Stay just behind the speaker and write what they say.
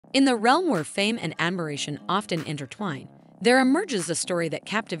In the realm where fame and admiration often intertwine, there emerges a story that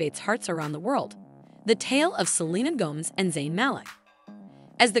captivates hearts around the world: the tale of Selena Gomez and Zayn Malik.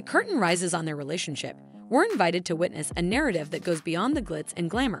 As the curtain rises on their relationship, we're invited to witness a narrative that goes beyond the glitz and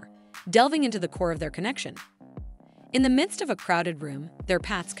glamour, delving into the core of their connection. In the midst of a crowded room, their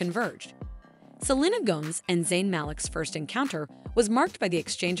paths converged. Selena Gomez and Zayn Malik's first encounter was marked by the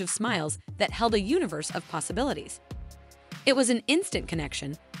exchange of smiles that held a universe of possibilities. It was an instant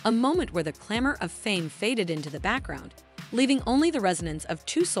connection, a moment where the clamor of fame faded into the background, leaving only the resonance of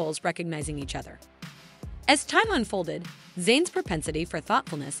two souls recognizing each other. As time unfolded, Zayn's propensity for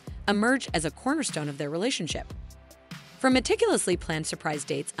thoughtfulness emerged as a cornerstone of their relationship. From meticulously planned surprise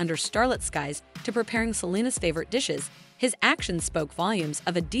dates under starlit skies to preparing Selena's favorite dishes, his actions spoke volumes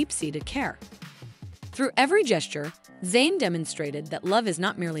of a deep-seated care. Through every gesture, Zayn demonstrated that love is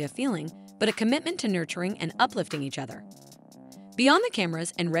not merely a feeling, but a commitment to nurturing and uplifting each other. Beyond the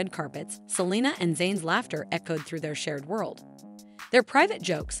cameras and red carpets, Selena and Zayn's laughter echoed through their shared world. Their private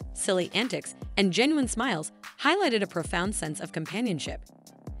jokes, silly antics, and genuine smiles highlighted a profound sense of companionship.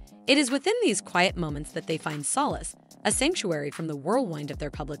 It is within these quiet moments that they find solace, a sanctuary from the whirlwind of their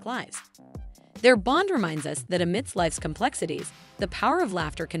public lives. Their bond reminds us that amidst life's complexities, the power of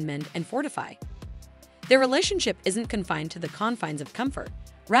laughter can mend and fortify. Their relationship isn't confined to the confines of comfort.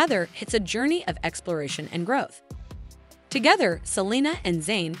 Rather, it's a journey of exploration and growth. Together, Selena and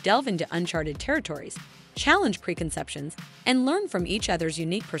Zayn delve into uncharted territories, challenge preconceptions, and learn from each other's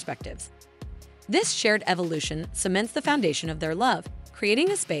unique perspectives. This shared evolution cements the foundation of their love, creating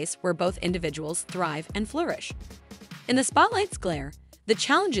a space where both individuals thrive and flourish. In the spotlight's glare, the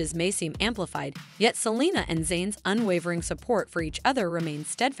challenges may seem amplified, yet Selena and Zayn's unwavering support for each other remains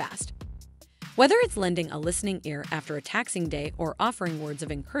steadfast. Whether it's lending a listening ear after a taxing day or offering words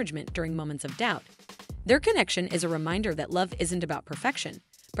of encouragement during moments of doubt, their connection is a reminder that love isn't about perfection,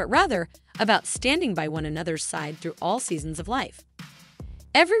 but rather about standing by one another's side through all seasons of life.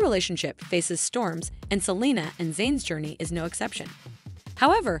 Every relationship faces storms, and Selena and Zayn's journey is no exception.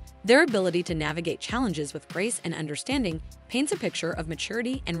 However, their ability to navigate challenges with grace and understanding paints a picture of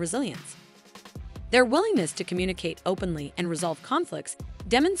maturity and resilience. Their willingness to communicate openly and resolve conflicts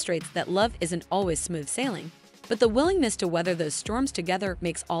demonstrates that love isn't always smooth sailing, but the willingness to weather those storms together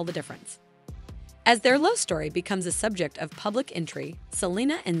makes all the difference. As their love story becomes a subject of public intrigue,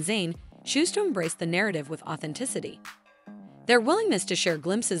 Selena and Zayn choose to embrace the narrative with authenticity. Their willingness to share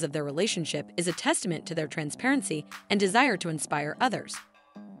glimpses of their relationship is a testament to their transparency and desire to inspire others.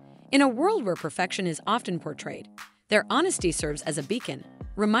 In a world where perfection is often portrayed, their honesty serves as a beacon,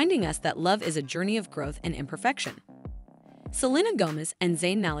 reminding us that love is a journey of growth and imperfection. Selena Gomez and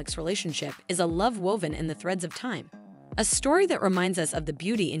Zayn Malik's relationship is a love woven in the threads of time, a story that reminds us of the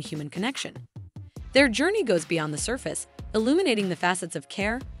beauty in human connection. Their journey goes beyond the surface, illuminating the facets of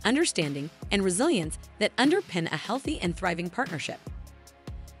care, understanding, and resilience that underpin a healthy and thriving partnership.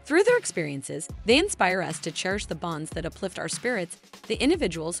 Through their experiences, they inspire us to cherish the bonds that uplift our spirits, the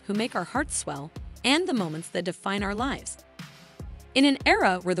individuals who make our hearts swell, and the moments that define our lives. In an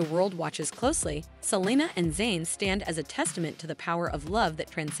era where the world watches closely, Selena and Zayn stand as a testament to the power of love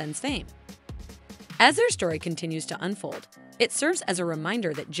that transcends fame. As their story continues to unfold, it serves as a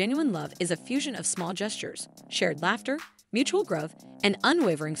reminder that genuine love is a fusion of small gestures, shared laughter, mutual growth, and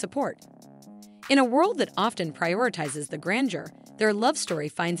unwavering support. In a world that often prioritizes the grandeur, their love story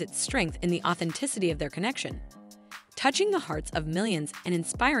finds its strength in the authenticity of their connection, touching the hearts of millions and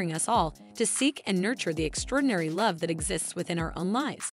inspiring us all to seek and nurture the extraordinary love that exists within our own lives.